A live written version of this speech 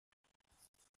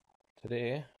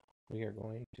Today we are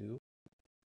going to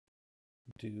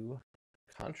do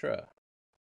Contra.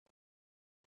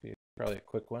 Be probably a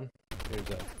quick one.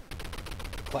 There's a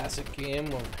classic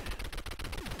game of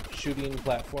shooting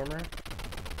platformer.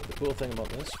 The cool thing about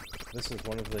this is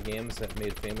one of the games that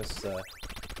made famous the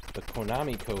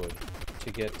Konami code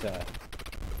to get.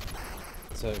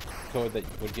 It's a code that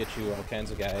would get you all kinds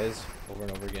of guys over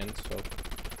and over again. So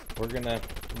we're gonna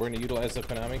utilize the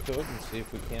Konami code and see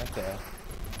if we can't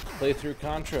play through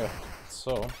Contra.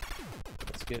 So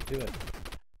let's get to it.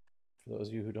 For those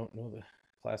of you who don't know the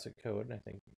classic code, and I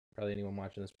think probably anyone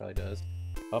watching this probably does.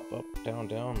 Up, up, down,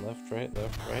 down, left, right,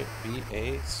 B,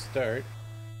 A, start.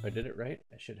 If I did it right,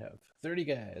 I should have 30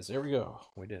 guys. There we go.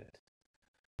 We did it.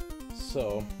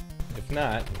 So, if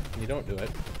not, you don't do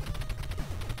it,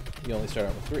 you only start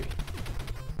out with 3.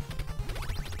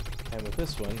 And with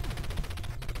this one,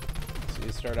 so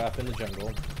you start off in the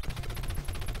jungle,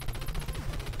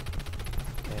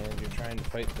 and you're trying to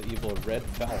fight the evil Red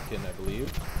Falcon, I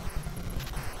believe.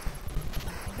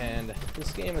 And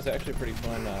this game is actually pretty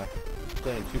fun.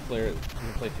 Playing two-player, you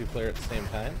can play 2-player at the same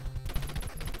time.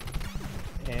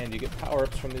 And you get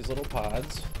power-ups from these little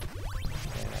pods.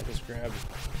 And I just grabbed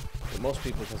what most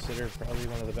people consider probably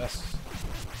one of the best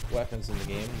weapons in the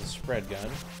game, the spread gun.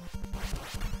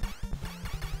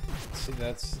 See,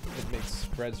 it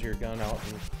spreads your gun out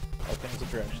in all kinds of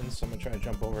directions. So I'm gonna try to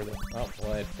jump over the. Oh,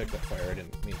 well, I had picked up fire. I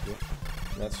didn't mean to.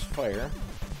 And that's fire.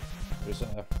 There's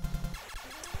a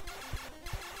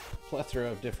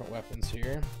plethora of different weapons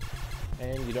here,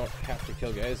 and you don't have to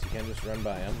kill guys. You can just run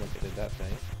by them. Look, I did that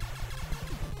thing.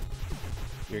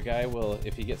 Your guy will,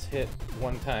 if he gets hit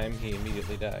one time, he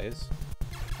immediately dies.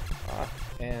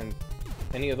 And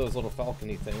any of those little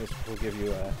falcony things will give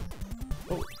you a.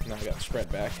 Oh, now I got spread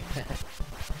back.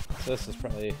 So this is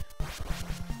probably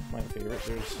my favorite.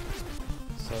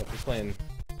 So if you're playing,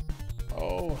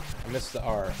 oh, I missed the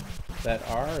R. That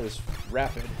R is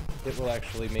rapid. It will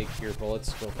actually make your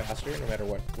bullets go faster no matter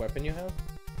what weapon you have.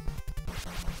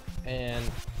 And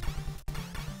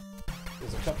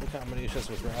there's a couple combinations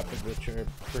with rapid which are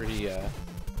pretty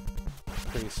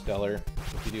stellar.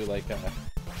 If you do like a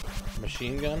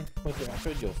machine gun with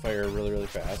rapid, you'll fire really, really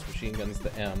fast. Machine gun's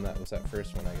the M. That was that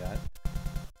first one I got.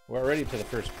 We're already to the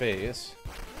first phase.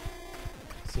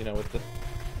 So, you know, with the...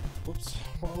 Whoops.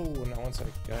 Whoa, now once I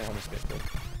almost got killed.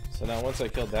 So now once I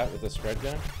killed that with the spread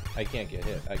gun, I can't get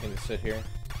hit. I can just sit here,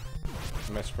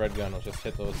 and my spread gun will just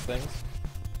hit those things.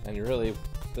 And you really,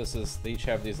 they each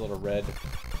have these little red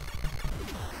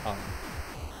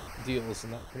deals,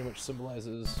 and that pretty much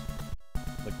symbolizes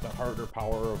like the harder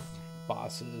power of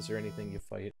bosses or anything you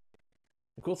fight.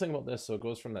 The cool thing about this, so it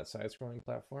goes from that side-scrolling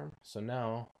platform, so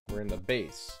now we're in the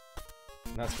base.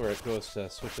 And that's where it goes to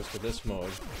switches to this mode,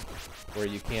 where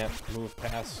you can't move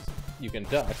past, you can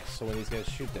duck, so when these guys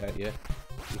shoot at you,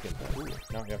 you can, ooh,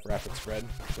 now I have rapid spread.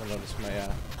 You'll notice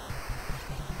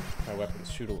my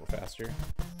weapons shoot a little faster.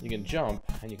 You can jump,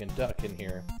 and you can duck in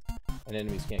here, and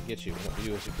enemies can't get you. And what you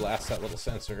do is you blast that little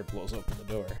sensor, it blows open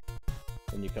the door,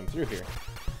 and you come through here.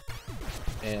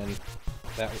 And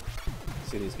that,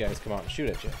 see these guys come out and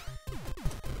shoot at you.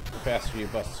 The faster you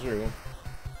bust through,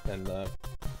 then the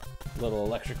little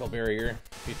electrical barrier,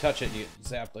 if you touch it, you get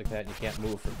zapped like that and you can't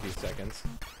move for a few seconds.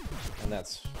 And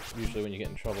that's usually when you get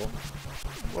in trouble.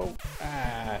 Whoa!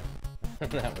 Ah!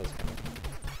 That was kind of...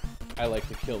 I like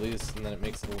to kill these, and then it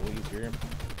makes it a little easier.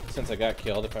 Since I got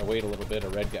killed, if I wait a little bit, a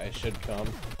red guy should come.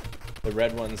 The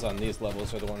red ones on these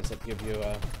levels are the ones that give you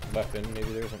a weapon.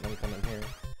 Maybe there isn't one coming here.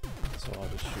 So I'll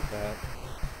just shoot that.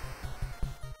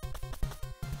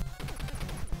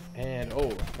 And,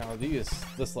 oh, now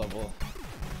this level,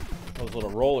 those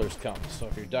little rollers come, so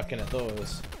if you're ducking at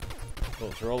those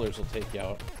rollers will take you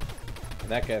out. And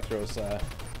that guy throws,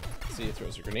 see, he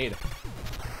throws a grenade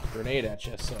at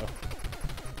you, so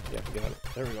you have to get out.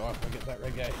 There we go, I'll get that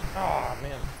red guy. Oh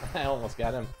man, I almost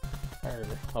got him.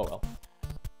 Oh well.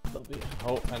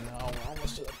 Oh, and now we're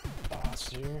almost to the boss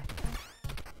here.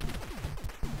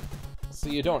 So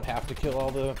you don't have to kill all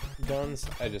the guns,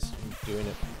 I just am doing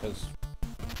it because,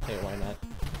 hey, why not?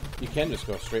 You can just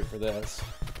go straight for this.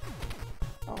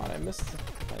 Oh, I missed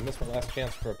my last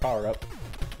chance for a power-up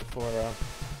before,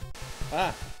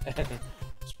 I'm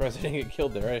surprised I didn't get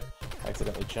killed there. I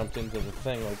accidentally jumped into the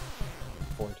thing like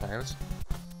 4 times.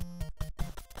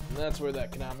 And that's where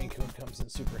that Konami code comes in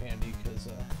super handy, because,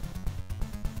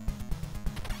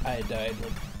 I died,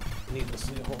 like,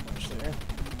 needlessly a whole bunch there.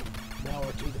 Now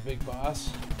we're to the big boss.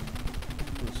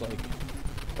 It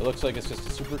looks like it's just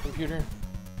a supercomputer.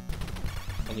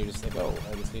 And you just think, oh,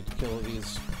 I just need to kill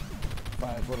these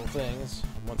 5 little things.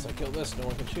 And once I kill this, no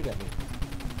one can shoot at me.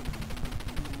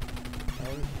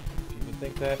 And if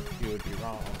think that, you would be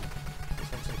wrong.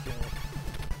 This one's a kill.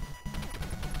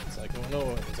 It's like, oh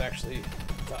no, it was actually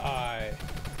the eye.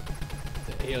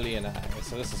 The alien eye.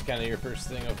 So this is kind of your first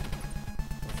thing of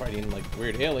fighting like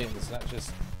weird aliens, not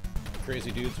just crazy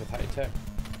dudes with high tech.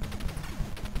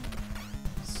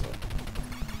 So,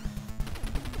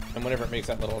 and whenever it makes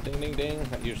that little ding ding ding,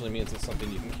 that usually means it's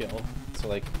something you can kill. So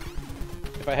like,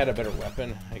 if I had a better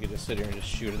weapon, I could just sit here and just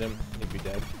shoot at him, and he'd be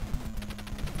dead.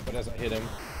 But as I hit him,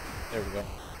 there we go.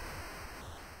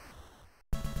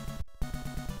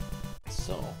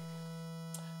 So,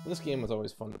 this game was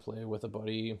always fun to play with a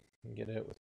buddy, and get it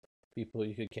with people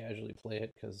you could casually play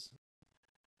it, because,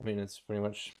 I mean, it's pretty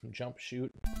much jump,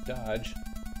 shoot, dodge.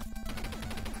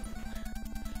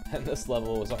 And this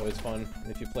level was always fun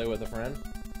if you play with a friend.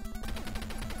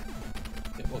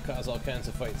 It will cause all kinds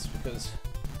of fights, because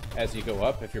as you go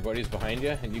up, if your buddy's behind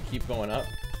you and you keep going up,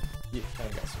 you kind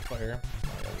of got some fire.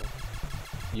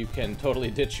 You can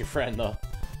totally ditch your friend though.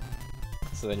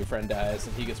 So then your friend dies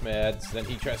and he gets mad, so then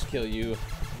he tries to kill you,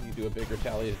 and you do a big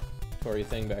retaliatory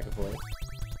thing back and forth.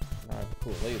 Now I have a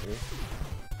cool laser.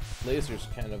 Laser's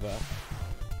kind of a...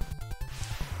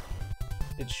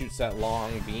 It shoots that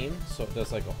long beam, so it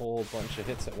does like a whole bunch of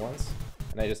hits at once.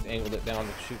 And I just angled it down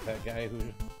to shoot that guy who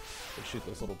would shoot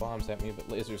those little bombs at me, but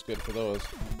laser's good for those,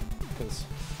 because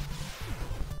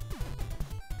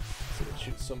it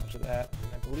shoots so much of that.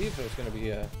 And I believe there's going to be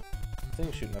a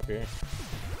thing shooting up here.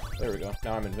 There we go.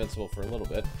 Now I'm invincible for a little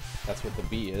bit. That's what the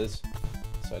B is,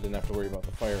 so I didn't have to worry about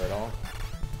the fire at all.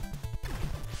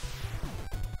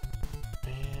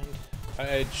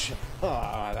 And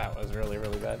that was really,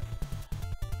 really bad.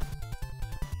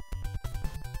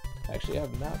 Actually, I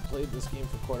have not played this game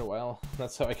for quite a while.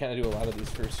 That's how I kind of do a lot of these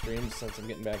first streams since I'm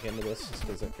getting back into this, just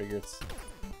because I figure it's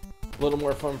a little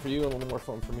more fun for you and a little more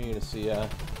fun for me to see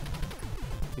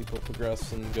people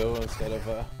progress and go instead of...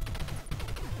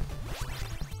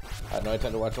 I don't know, I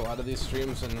tend to watch a lot of these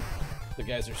streams and the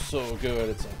guys are so good,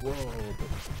 it's like, whoa. But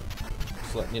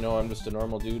just letting you know, I'm just a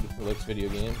normal dude who likes video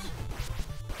games,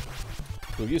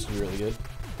 who used to be really good.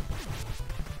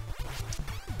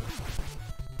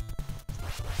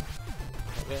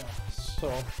 Yeah,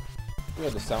 so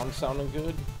good. The sound sounding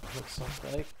good. Looks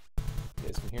like you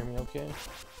guys can hear me okay.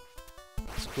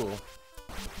 It's cool.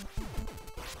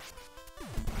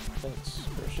 Thanks,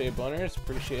 Crochet Bunners.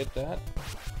 Appreciate that.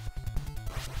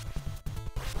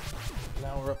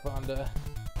 Now we're up onto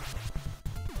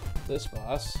this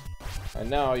boss, and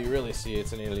now you really see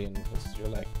it's an alien. You're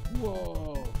like,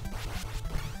 whoa!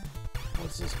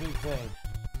 What's this big thing?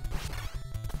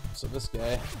 So this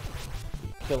guy,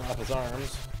 you kill off his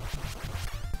arms,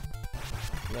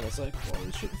 and then it's like, whoa,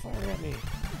 he's shooting fire at me.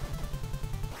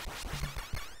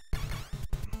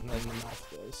 And then the mouth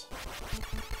goes.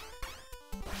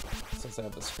 Since I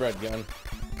have the spread gun,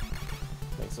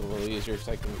 makes it a little easier because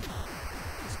I can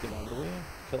just get out of the way and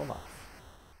kill him off.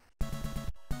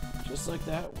 Just like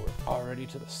that, we're already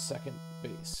to the second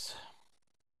base.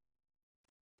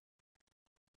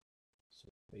 So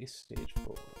base stage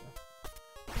 4.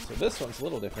 So this one's a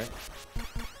little different.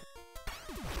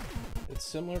 It's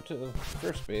similar to the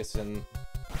first base in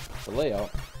the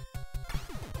layout,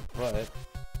 but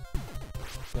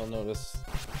you'll notice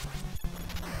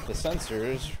the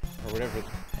sensors, or whatever,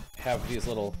 have these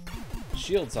little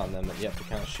shields on them that you have to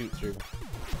kind of shoot through.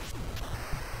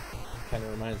 Kind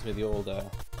of reminds me of the old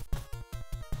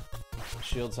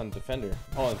shields on Defender.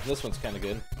 Oh, this one's kind of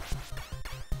good.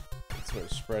 That's where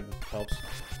spread helps.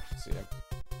 See,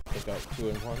 I took out 2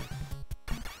 in 1.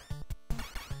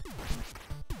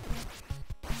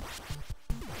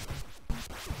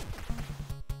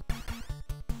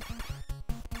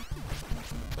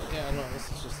 But yeah, no,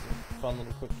 this is just a fun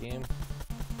little quick game.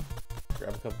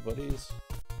 Grab a couple buddies,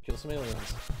 kill some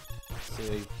aliens.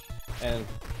 See, and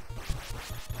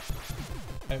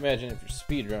I imagine if you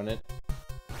speedrun it,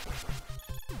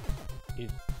 you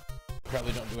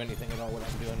probably don't do anything at all what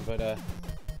I'm doing, but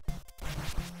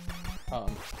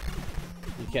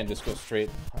you can't just go straight.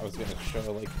 I was gonna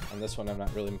show, like, on this one I'm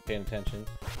not really paying attention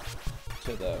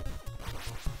to the...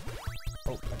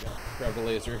 Oh, I got grab the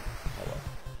laser. Oh well.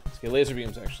 Okay, laser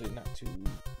beam's actually not too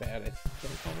bad, I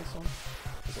think, on this one,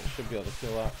 because I should be able to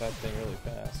kill off that thing really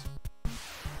fast.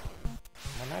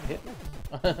 Am I not hitting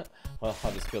it? Well,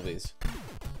 I'll just kill these. There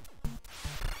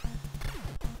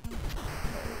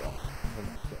we go.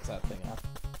 Gets that thing off.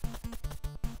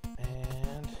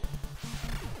 And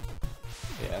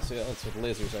yeah, so yeah, that's what the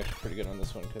laser's actually pretty good on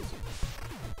this one, because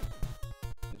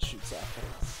it shoots off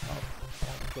things. Oh, I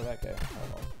can kill that guy. I don't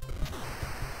know.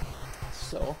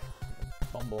 So,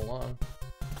 bumble along.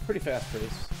 Pretty fast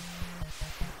pace.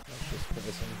 That's just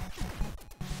pricing.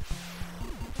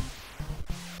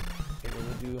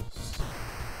 do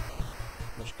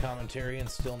much commentary and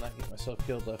still not get myself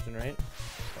killed left and right. So.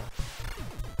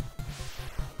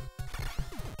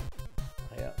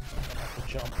 Yeah, I'm gonna have to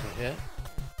jump to hit.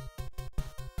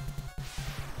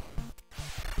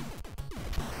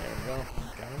 There we go.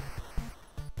 Got him.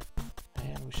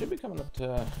 And we should be coming up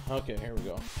to... Okay, here we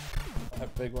go.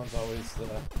 That big one's always the...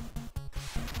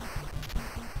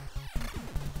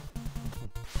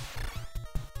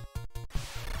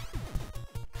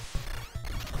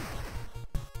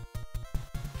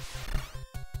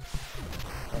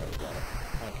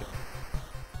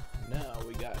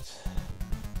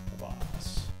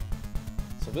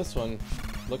 This one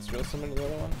looks real similar to the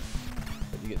other one,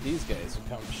 but you get these guys who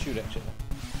come shoot at you.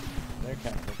 They're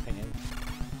kind of a pain.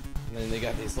 And then they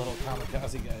got these little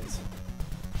kamikaze guys,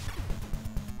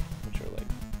 which are like,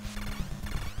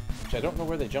 which I don't know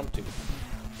where they jump to.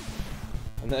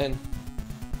 And then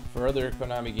for other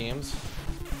Konami games,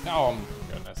 oh my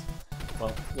goodness,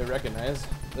 well, they recognize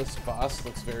this boss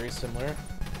looks very similar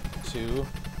to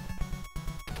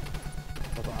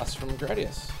the boss from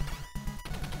Gradius.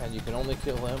 And you can only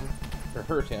kill him, or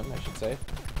hurt him, I should say,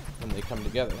 when they come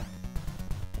together.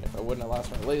 And if I wouldn't have lost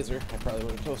my laser, I probably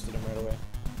would have toasted him right away.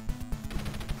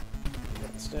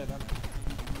 But instead,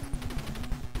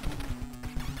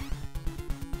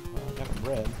 well, I got him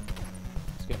red.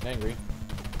 He's getting angry.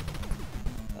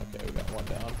 Okay, we got one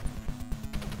down.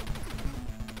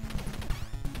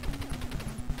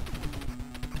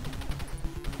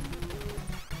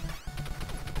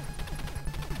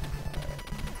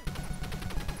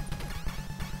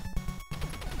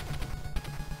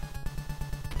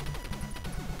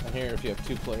 Here, if you have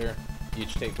 2-player,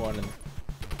 each take one, and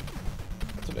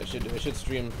that's what I should do. I should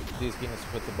stream these games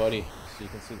with the buddy so you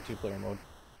can see the 2-player mode.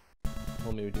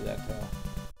 We'll maybe do that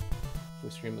if we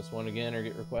stream this one again or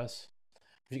get requests.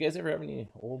 If you guys ever have any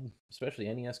old, especially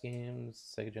NES games,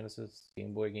 Sega Genesis,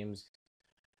 Game Boy games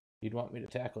you'd want me to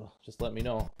tackle, just let me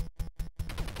know.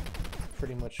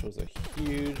 Pretty much was a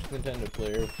huge Nintendo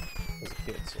player as a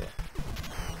kid, so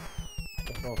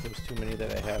I don't know if there's too many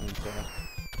that I haven't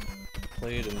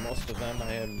played, and most of them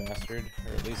I have mastered,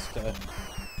 or at least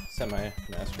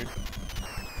semi-mastered.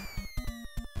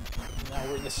 Now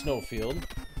we're in the snowfield.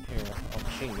 Here, on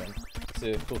Machine Gun.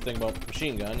 The cool thing about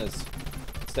Machine Gun is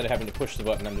instead of having to push the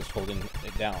button, I'm just holding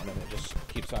it down, and it just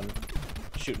keeps on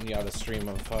shooting you out a stream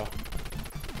of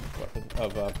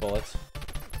bullets.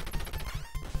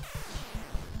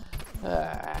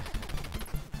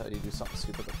 Tell you to do something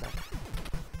stupid like that.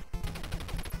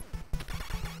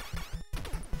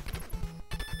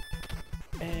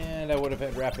 And I would have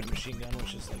had rapid machine gun,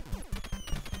 which is like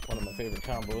one of my favorite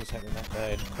combos, having that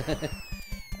died.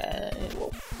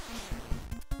 Whoa.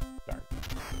 Darn.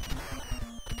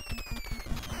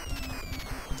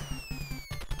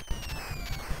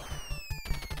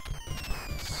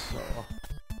 So.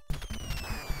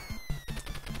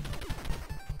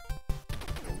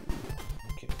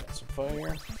 Okay, got some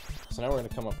fire. So now we're going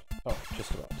to come up, oh, just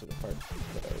about to the part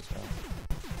that I was going.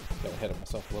 Got ahead of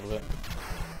myself a little bit.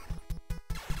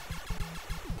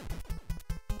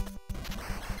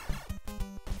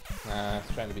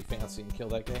 Trying to be fancy and kill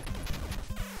that guy.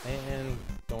 And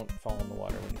don't fall in the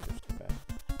water when you first come back.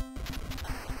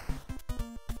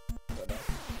 But,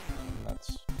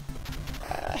 nuts.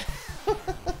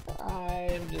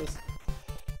 I'm just...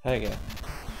 Okay.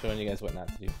 Showing you guys what not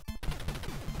to do.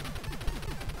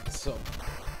 So,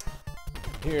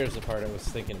 here's the part I was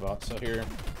thinking about. So here,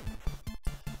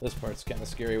 this part's kind of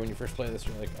scary when you first play this.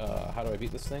 You're like, how do I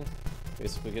beat this thing?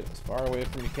 Basically get as far away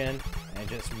from you can and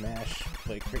just mash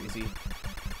like crazy.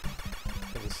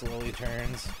 Because it slowly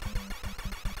turns.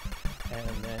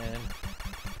 And then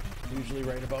usually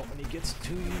right about when he gets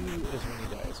to you is when he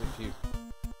dies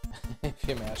if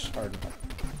you mash hard enough.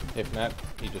 If not,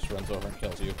 he just runs over and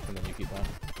kills you, and then you keep on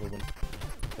moving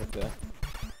like that.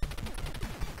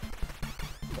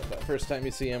 But that first time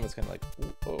you see him, it's kind of like,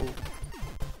 oh,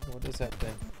 what is that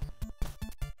thing?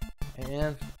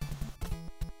 And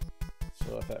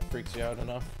so if that freaks you out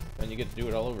enough, then you get to do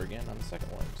it all over again on the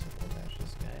second one. So we'll mash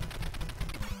this guy.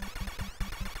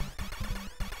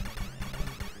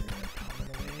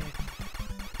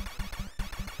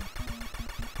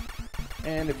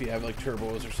 And if you have like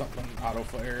turbos or something, auto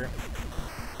fire,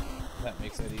 that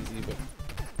makes that easy, but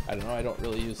I don't know, I don't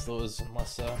really use those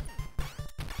unless,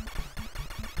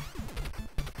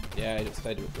 yeah, I do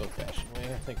it the old-fashioned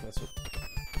way. I think that's what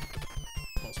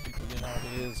most people do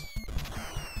nowadays.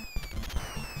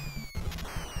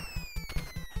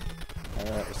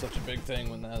 That was such a big thing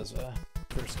when those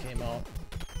first came out.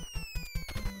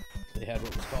 They had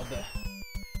what was called the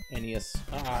NES.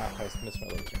 I was missing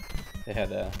my laser. They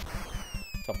had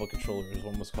couple controllers.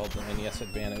 One was called the NES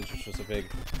Advantage, which was a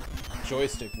big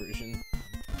joystick version,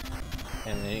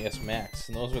 and the NES Max.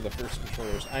 And those were the first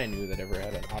controllers I knew that ever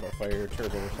had an auto-fire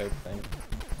turbo type thing.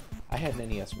 I had an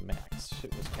NES Max.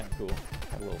 It was kind of cool.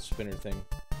 Had a little spinner thing.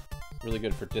 Really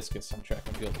good for discus on track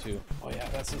and field too. Oh yeah,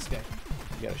 that's this guy.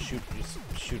 You gotta just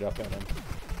shoot up at him.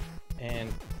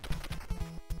 And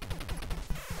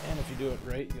if you do it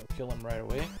right, you'll kill him right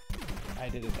away. I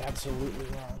did it absolutely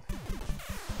wrong.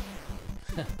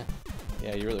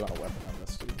 Yeah, you really want a weapon on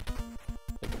this dude.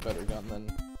 Pick a better gun than...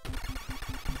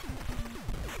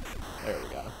 There we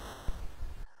go.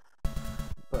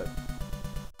 But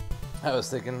I was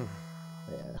thinking,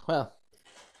 yeah, well,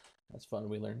 that's fun.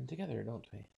 We learn together, don't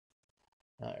we?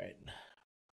 Alright.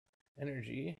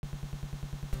 Energy.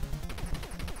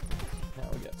 Now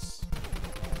we get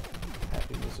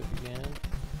happy music again.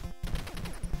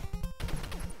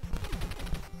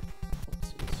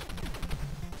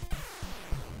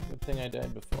 Good thing I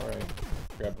died before I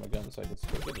grabbed my gun so I could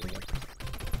still get it again.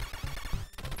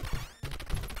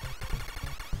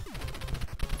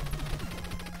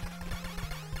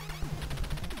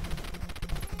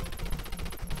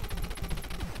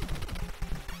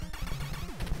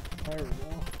 There we go.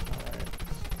 Alright.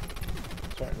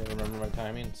 Starting to remember my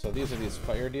timing. So these are these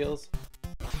fire deals.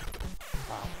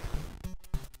 Wow.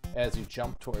 As you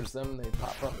jump towards them, they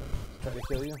pop up and try to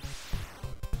kill you.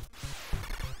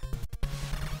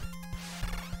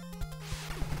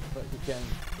 But you can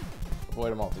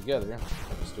avoid them altogether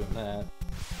by just doing that.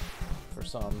 For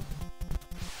some.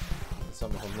 And some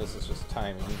of them, this is just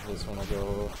timing. This one will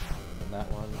go, and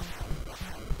that one.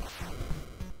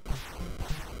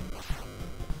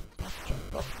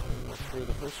 Jump up through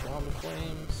the first round of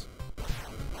flames.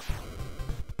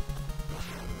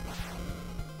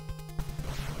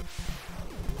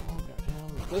 Oh, got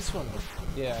him. This one,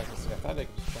 yeah, I thought I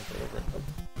could just jump right over it. Oh,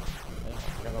 yeah, I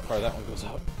forgot how far that one goes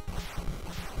out.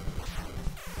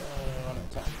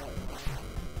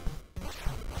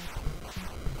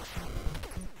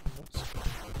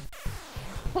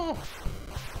 Oh.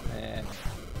 And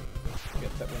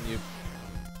get that when you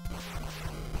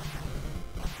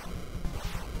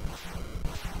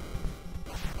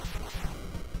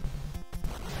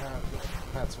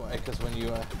that's why, because when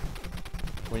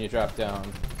you drop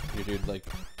down, your dude like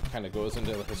kind of goes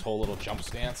into his whole little jump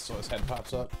stance, so his head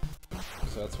pops up.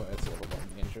 So that's why it's a little more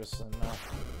dangerous than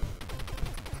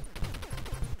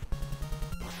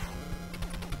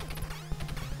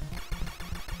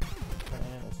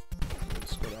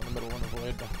just go down the middle and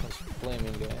avoid those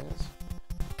flaming guys.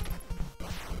 And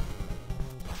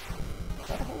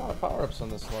not a whole lot of power-ups on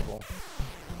this level,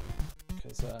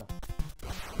 because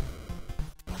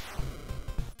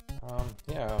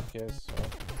yeah, okay, so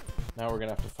now we're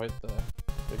gonna have to fight the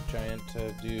big giant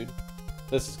dude.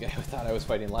 This is the guy who thought I was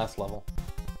fighting last level.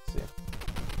 Let's see.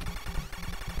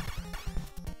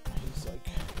 He's like,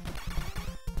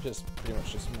 pretty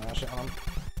much just mash on him.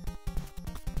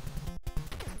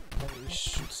 And he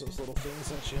shoots those little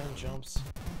things at you and jumps.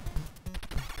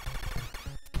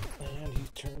 And he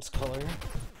turns color.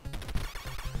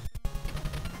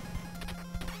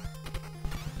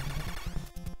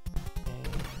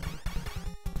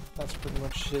 That's pretty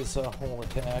much his whole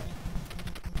attack.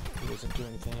 He doesn't do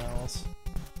anything else.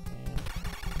 And...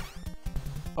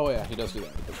 oh yeah, he does do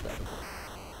that. He goes back and forth.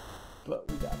 But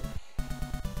we got him.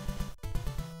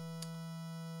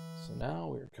 So now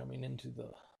we're coming into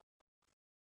the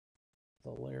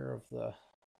lair of the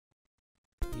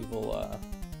evil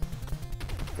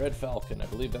Red Falcon. I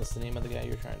believe that's the name of the guy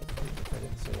you're trying to fight, if I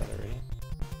didn't say that already.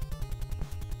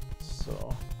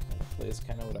 So... plays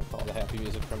kind of what I call the happy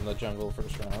music from the jungle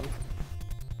first round.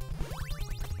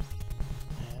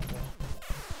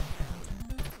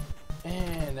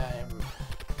 And I'm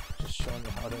just showing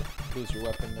you how to lose your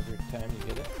weapon every time you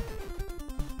get it.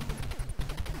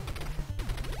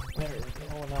 There we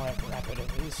go, now I have rapid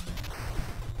at least.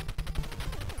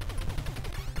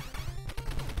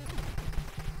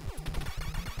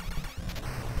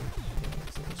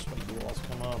 So the spiky walls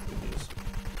come up and you just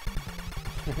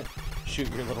shoot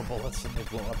your little bullets and they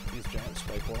blow up these giant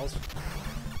spike walls.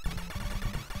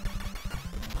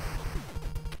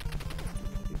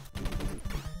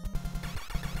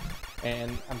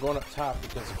 And I'm going up top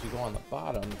because if you go on the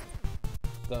bottom,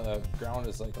 the ground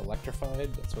is like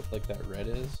electrified. That's what like that red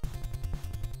is.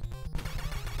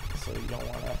 So you don't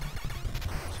want to...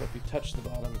 so if you touch the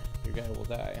bottom, your guy will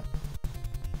die.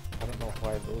 I don't know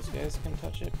why those guys can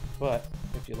touch it, but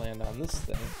if you land on this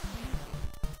thing...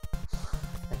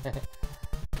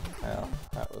 well,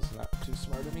 that was not too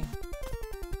smart of me.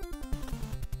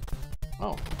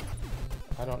 Oh.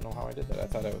 I don't know how I did that. I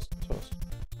thought I was toast.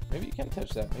 Maybe you can't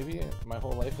touch that. Maybe my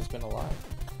whole life has been a lie.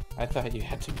 I thought you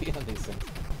had to be on these things.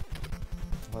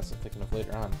 Unless I'm thinking of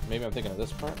later on. Maybe I'm thinking of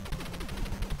this part.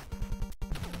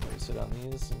 Where you sit on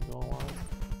these and go along.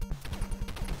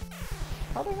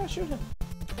 How did I shoot him?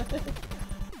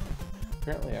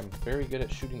 Apparently I'm very good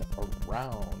at shooting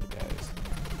around, guys.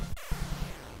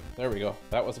 There we go.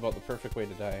 That was about the perfect way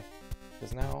to die.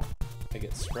 Because now I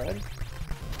get spread.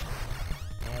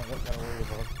 I don't gotta worry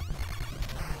about.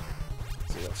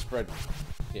 See that spread?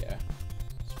 Yeah.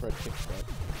 Spread kicks butt.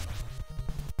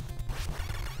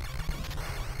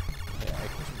 Yeah, I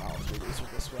can power through these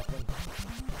with this weapon.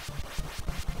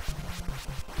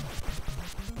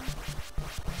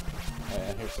 Oh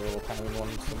yeah, here's a little tiny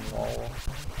one, some wall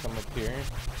come up here.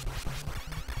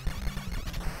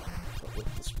 But with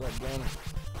the spread gun,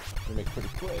 we make pretty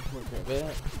quick work of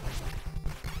it.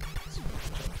 Let's go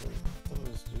check for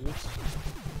those dudes.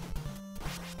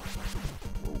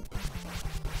 Whoa.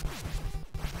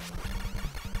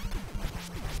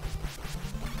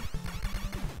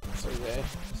 So yeah,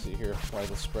 see here why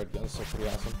the spread gun's so pretty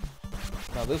awesome.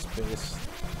 Now this base,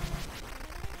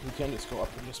 you can just go up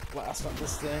and just blast on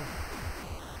this thing.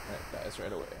 And it dies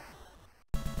right away.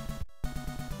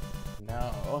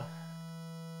 Now,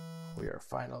 we are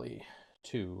finally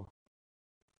to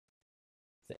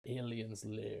the alien's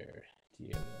lair. The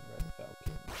alien Red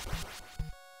Falcon.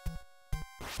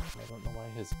 I don't know why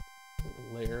his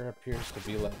lair appears to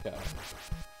be like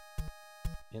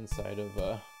inside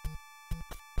of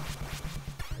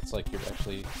it's like you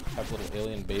actually have little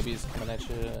alien babies coming at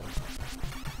you.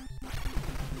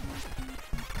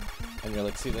 And you're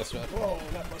like, see this, you're like, whoa,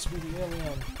 that must be the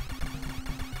alien.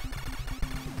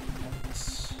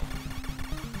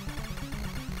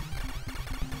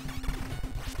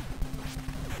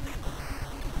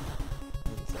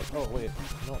 And it's like, oh wait,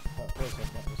 no, that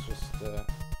wasn't. That was just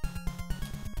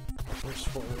first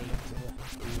foray into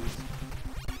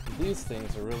these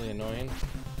things are really annoying.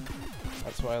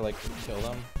 That's why I like to kill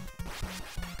them.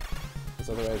 Because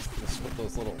otherwise they spit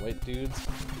those little white dudes,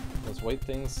 those white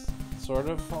things sort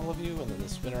of follow you, and then they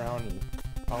spin around and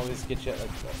always get you at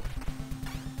like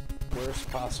the worst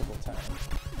possible time.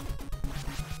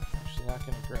 Actually not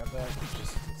gonna grab that,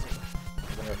 just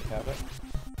I'm gonna already have it.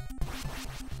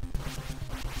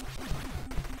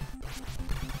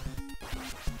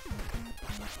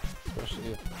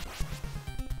 Especially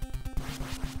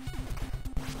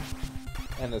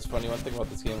and it's funny, one thing about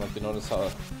this game, like you notice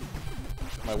how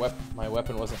my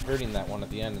weapon wasn't hurting that one at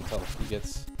the end until he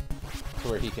gets to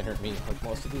where he can hurt me. Like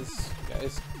most of these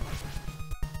guys,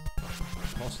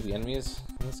 most of the enemies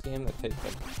in this game that take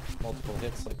like multiple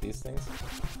hits, like these things.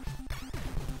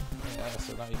 Yeah,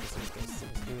 so now you can see what those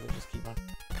things do. They just keep on.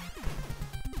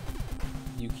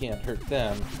 You can't hurt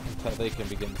them until they can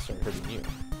begin to start hurting you.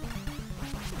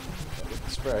 But with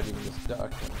the spread, you can just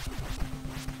duck and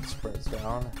it spreads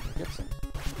down and gets him.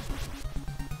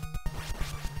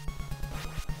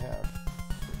 Yeah,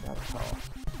 I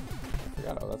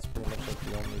forgot how that's pretty much like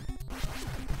the only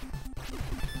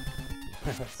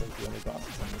that's like the only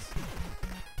bosses in this.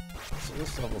 So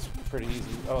this level's pretty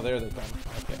easy. Oh, there they come.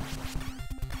 Okay.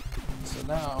 So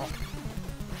now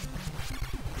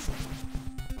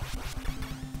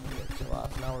we get kill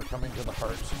off. Now we're coming to the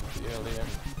heart of the alien.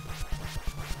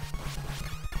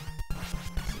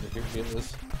 So here it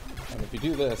is. And if you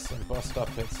do this and bust up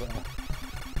its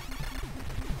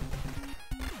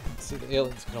see, the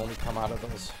aliens can only come out of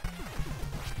those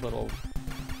little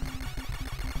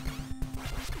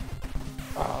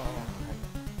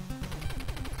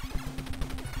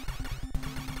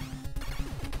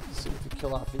see if you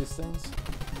kill off these things,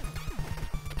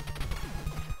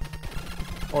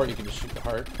 or you can just shoot the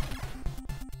heart.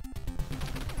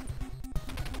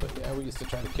 But yeah, we used to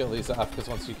try to kill these off because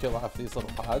once you kill off these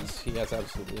little pods, he has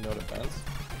absolutely no defense.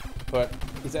 But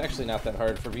he's actually not that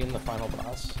hard for being the final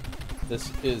boss.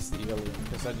 This is the alien,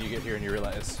 because then you get here and you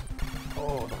realize,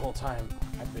 oh, the whole time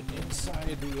I've been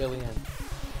inside the alien.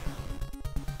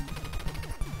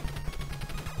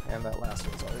 And that last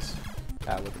one's always,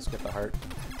 we'll just get the heart.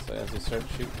 So as you start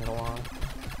shooting it along,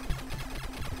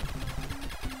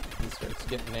 he starts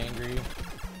getting angry.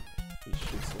 He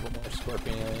shoots a little more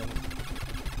scorpion alien.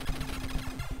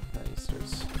 Then he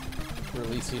starts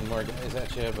releasing more guys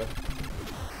at you, but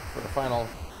for the final,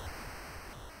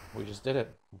 we just did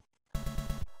it.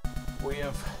 We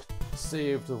have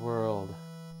saved the world.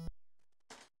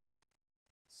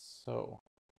 So,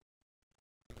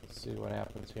 let's see what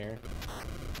happens here.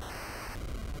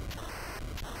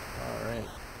 Alright.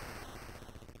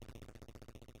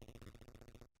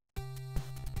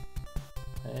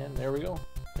 And there we go.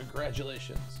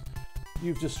 Congratulations.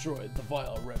 You've destroyed the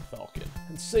vile Red Falcon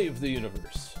and saved the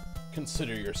universe.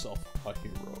 consider yourself a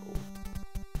hero.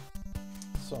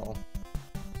 So,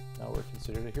 now we're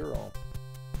considered a hero.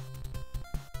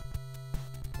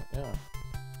 Yeah.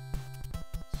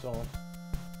 So,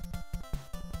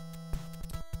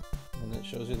 and it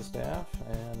shows you the staff,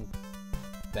 and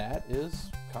that is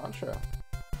Contra.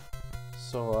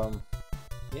 So,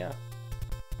 yeah.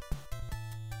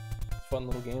 It's a fun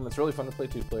little game. It's really fun to play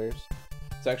 2 players.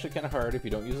 It's actually kind of hard if you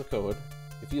don't use the code.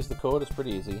 If you use the code, it's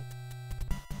pretty easy.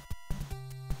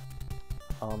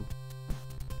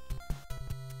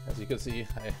 As you can see,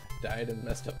 I died and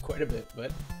messed up quite a bit,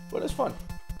 but it's fun.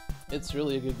 It's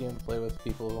really a good game to play with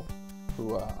people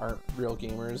who aren't real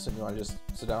gamers and you want to just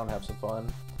sit down and have some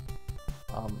fun.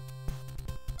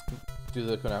 Do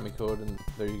the Konami code and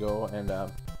there you go. And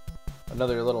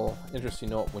another little interesting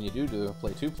note, when you do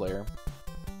play 2-player,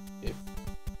 if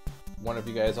one of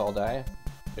you guys all die,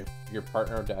 if your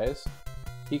partner dies,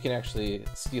 he can actually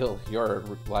steal your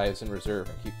lives in reserve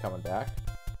and keep coming back.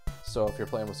 So if you're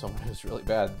playing with someone who's really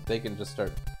bad, they can just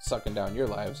start sucking down your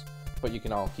lives, but you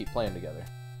can all keep playing together.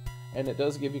 And it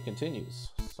does give you continues,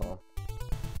 so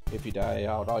if you die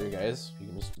out all your guys, you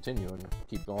can just continue and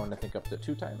keep going, I think up to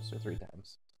 2 times or 3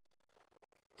 times.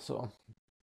 So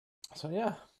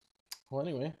yeah. Well,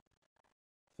 anyway,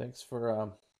 thanks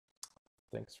for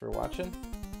watching,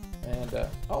 and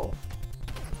oh,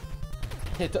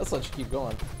 it does let you keep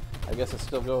going. I guess it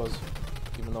still goes,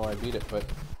 even though I beat it, but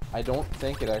I don't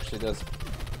think it actually does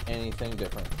anything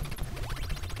different.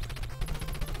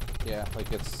 Yeah,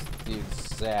 like it's the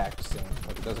exact same.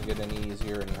 Like it doesn't get any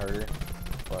easier or any harder.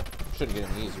 Well, it shouldn't get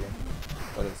any easier,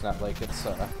 but it's not like it's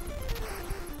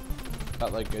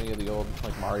not like any of the old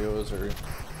like Mario's or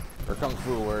Kung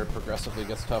Fu where it progressively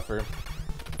gets tougher.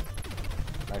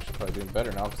 I'm actually probably doing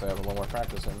better now because I have a little more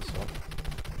practice in, so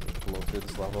blow through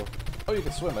this level. Oh, you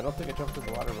can swim. I don't think I jumped in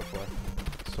the water before.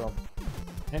 So,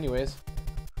 anyways,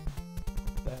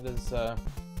 that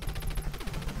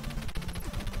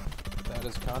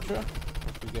is Contra.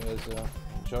 Hope you guys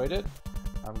enjoyed it.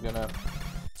 I'm gonna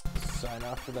sign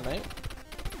off for the night.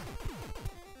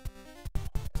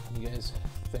 You guys,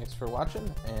 thanks for watching,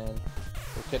 and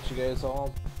we'll catch you guys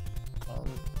all on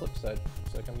the flip side.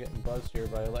 Looks like I'm getting buzzed here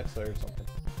by Alexa or something.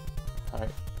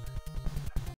 Alright.